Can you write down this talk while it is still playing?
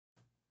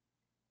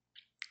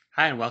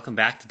Hi, and welcome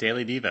back to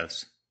Daily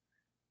Devos.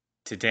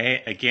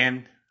 Today,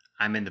 again,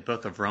 I'm in the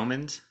book of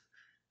Romans.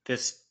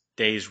 This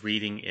day's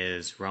reading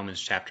is Romans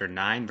chapter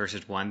 9,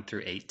 verses 1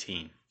 through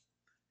 18.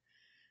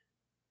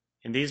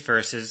 In these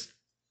verses,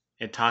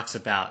 it talks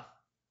about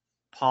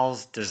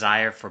Paul's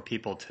desire for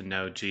people to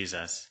know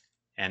Jesus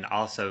and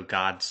also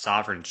God's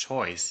sovereign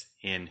choice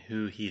in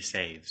who he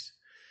saves.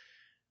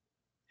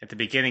 At the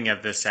beginning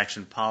of this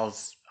section,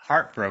 Paul's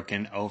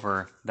heartbroken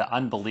over the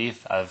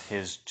unbelief of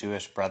his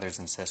Jewish brothers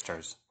and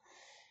sisters.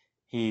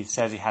 He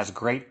says he has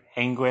great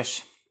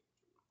anguish,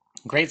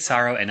 great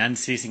sorrow and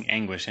unceasing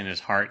anguish in his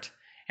heart.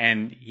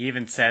 And he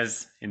even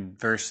says in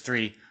verse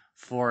 3,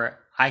 "For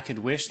I could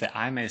wish that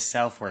I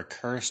myself were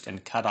cursed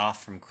and cut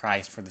off from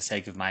Christ for the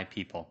sake of my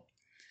people."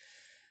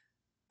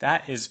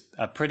 That is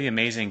a pretty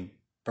amazing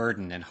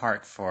burden and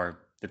heart for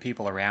the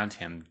people around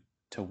him,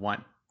 to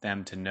want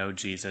them to know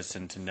Jesus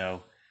and to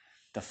know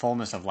the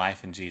fullness of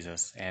life in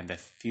Jesus and the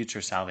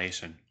future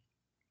salvation.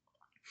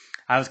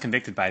 I was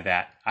convicted by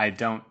that. I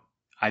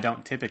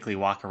don't typically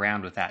walk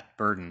around with that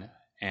burden,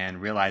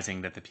 and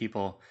realizing that the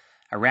people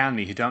around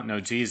me who don't know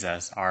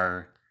Jesus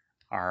are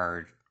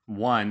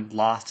one,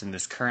 lost in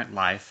this current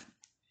life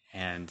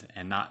and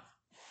not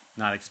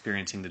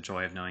experiencing the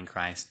joy of knowing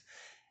Christ,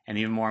 and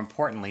even more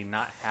importantly,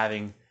 not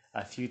having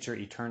a future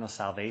eternal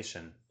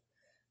salvation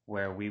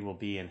where we will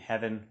be in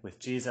heaven with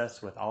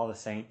Jesus, with all the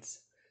saints,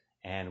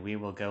 and we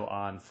will go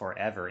on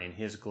forever in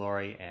his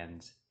glory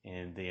and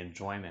in the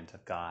enjoyment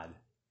of God.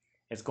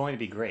 It's going to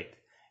be great.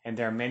 And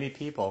there are many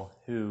people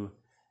who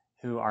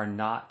are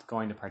not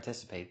going to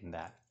participate in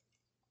that.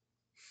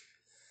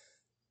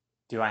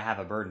 Do I have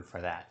a burden for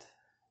that?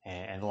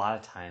 And a lot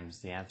of times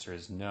the answer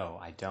is no,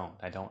 I don't.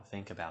 I don't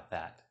think about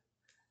that.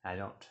 I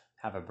don't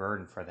have a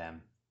burden for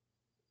them.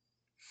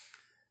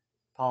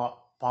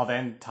 Paul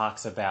then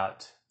talks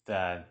about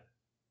the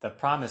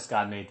promise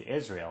God made to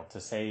Israel to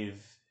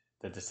save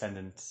the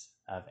descendants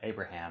of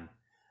Abraham,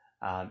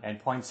 and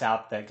points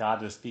out that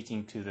God was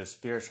speaking to the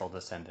spiritual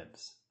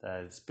descendants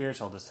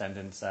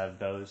of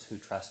those who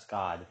trust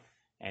God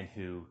and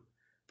who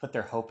put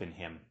their hope in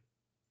him.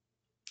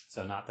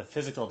 So not the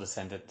physical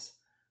descendants,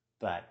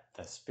 but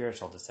the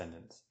spiritual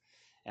descendants,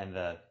 and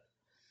the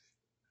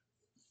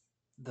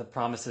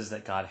promises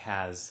that God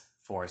has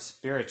for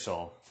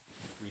spiritual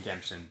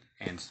redemption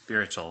and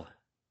spiritual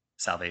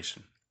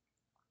salvation.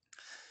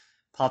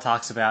 Paul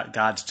talks about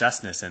God's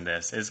justness in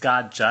this. Is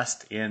God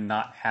just in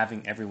not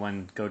having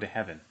everyone go to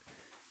heaven?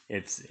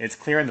 It's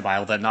clear in the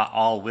Bible that not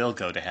all will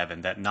go to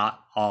heaven, that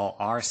not all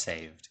are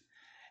saved.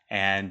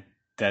 And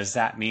does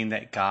that mean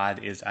that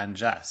God is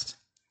unjust?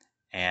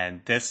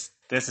 And this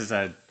is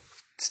a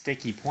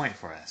sticky point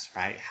for us,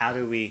 right? How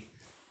do we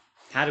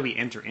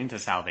enter into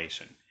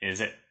salvation?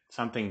 Is it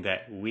something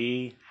that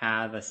we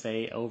have a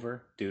say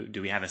over?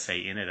 Do we have a say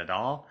in it at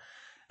all?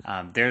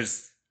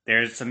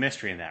 There's some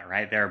mystery in that,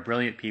 right? There are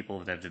brilliant people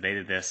that have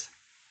debated this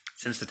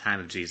since the time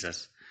of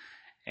Jesus,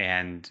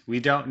 and we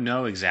don't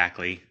know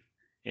exactly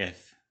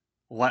if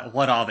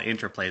what all the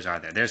interplays are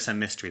there. There's some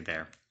mystery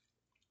there.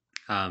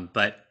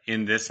 But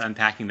in this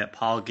unpacking that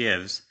Paul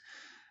gives,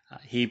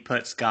 he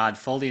puts God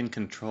fully in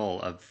control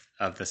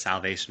of the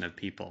salvation of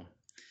people.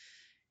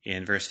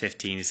 In verse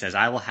 15, he says,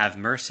 "I will have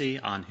mercy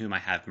on whom I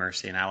have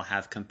mercy, and I will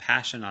have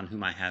compassion on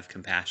whom I have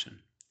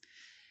compassion."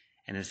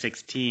 And in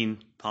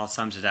 16, Paul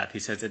sums it up. He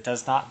says, "It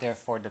does not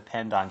therefore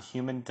depend on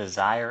human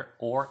desire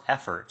or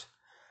effort,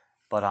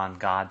 but on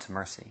God's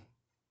mercy."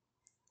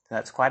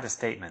 That's quite a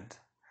statement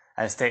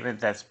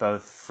that's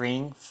both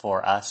freeing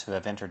for us who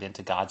have entered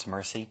into God's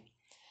mercy,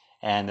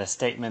 and a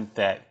statement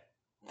that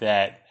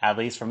at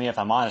least for me, if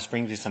I'm honest,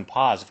 brings me some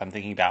pause if I'm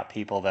thinking about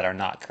people that are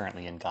not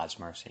currently in God's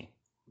mercy.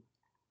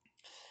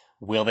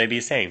 Will they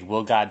be saved?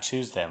 Will God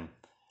choose them?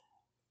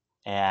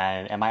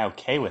 And am I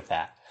okay with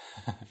that?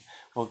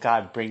 Will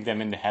God bring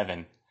them into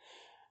heaven?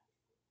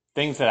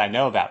 Things that I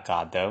know about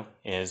God, though,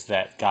 is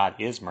that God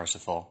is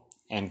merciful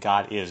and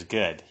God is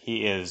good.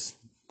 He is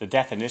the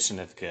definition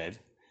of good,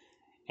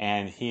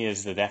 and he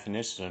is the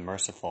definition of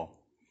merciful.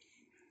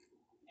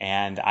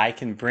 And I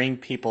can bring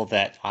people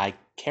that I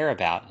care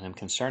about and am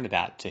concerned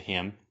about to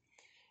him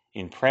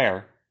in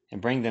prayer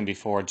and bring them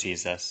before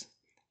Jesus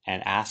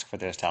and ask for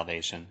their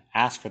salvation,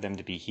 ask for them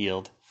to be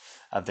healed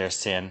of their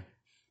sin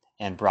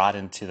and brought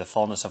into the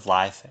fullness of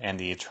life and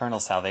the eternal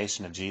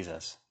salvation of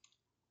Jesus.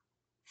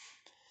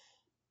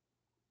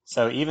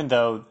 So even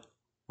though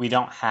we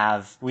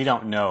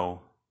don't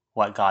know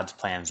what God's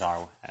plans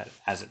are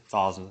as it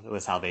falls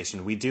with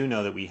salvation, we do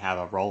know that we have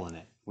a role in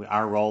it.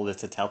 Our role is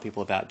to tell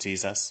people about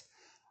Jesus.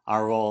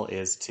 Our role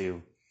is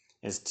to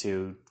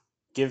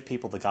give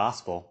people the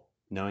gospel,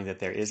 knowing that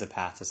there is a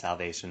path to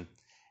salvation,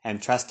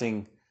 and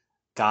trusting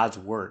God's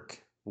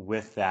work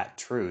with that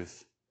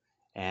truth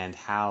and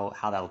how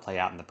that will play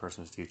out in the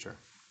person's future.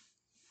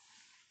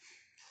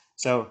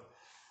 So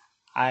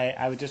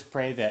I would just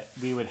pray that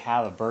we would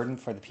have a burden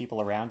for the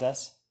people around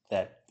us,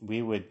 that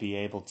we would be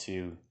able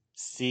to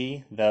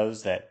see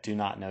those that do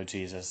not know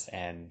Jesus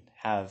and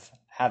have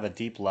a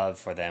deep love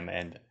for them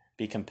and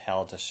be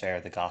compelled to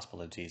share the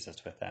gospel of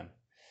Jesus with them.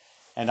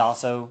 and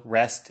also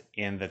rest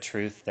in the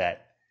truth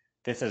that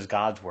this is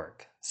God's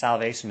work.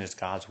 Salvation is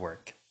God's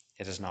work.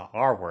 It is not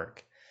our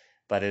work,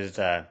 but it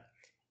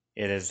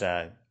is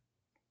an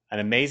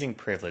amazing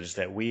privilege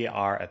that we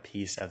are a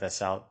piece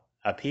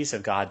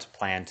of God's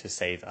plan to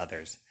save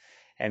others.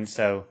 And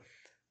so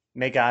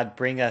may God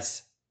bring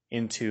us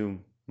into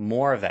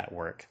more of that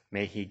work.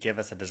 May He give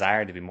us a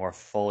desire to be more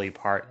fully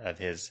part of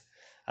His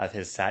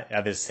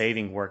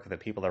saving work of the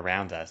people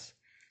around us,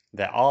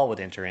 that all would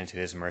enter into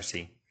His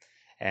mercy,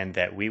 and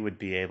that we would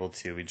be able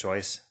to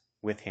rejoice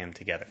with Him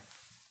together.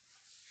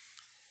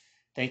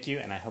 Thank you,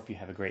 and I hope you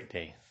have a great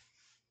day.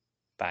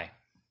 Bye.